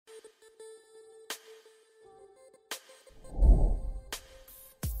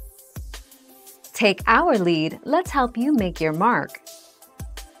Take our lead, let's help you make your mark.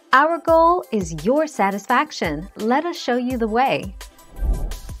 Our goal is your satisfaction. Let us show you the way.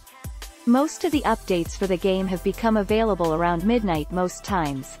 Most of the updates for the game have become available around midnight most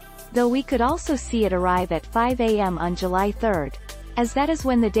times, though we could also see it arrive at 5 a.m. on July 3rd, as that is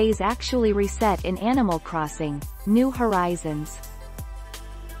when the days actually reset in Animal Crossing: New Horizons.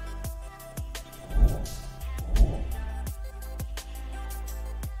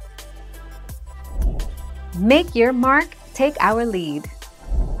 Make your mark, take our lead.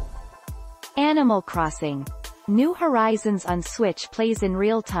 Animal Crossing: New Horizons on Switch plays in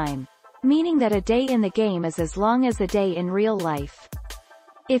real time, meaning that a day in the game is as long as a day in real life.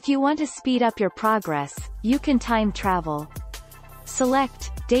 If you want to speed up your progress, you can time travel.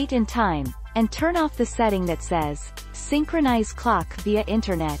 Select Date and Time, and turn off the setting that says Synchronize Clock via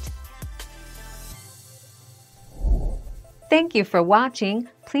Internet. Thank you for watching.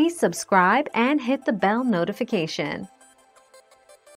 Please subscribe and hit the bell notification.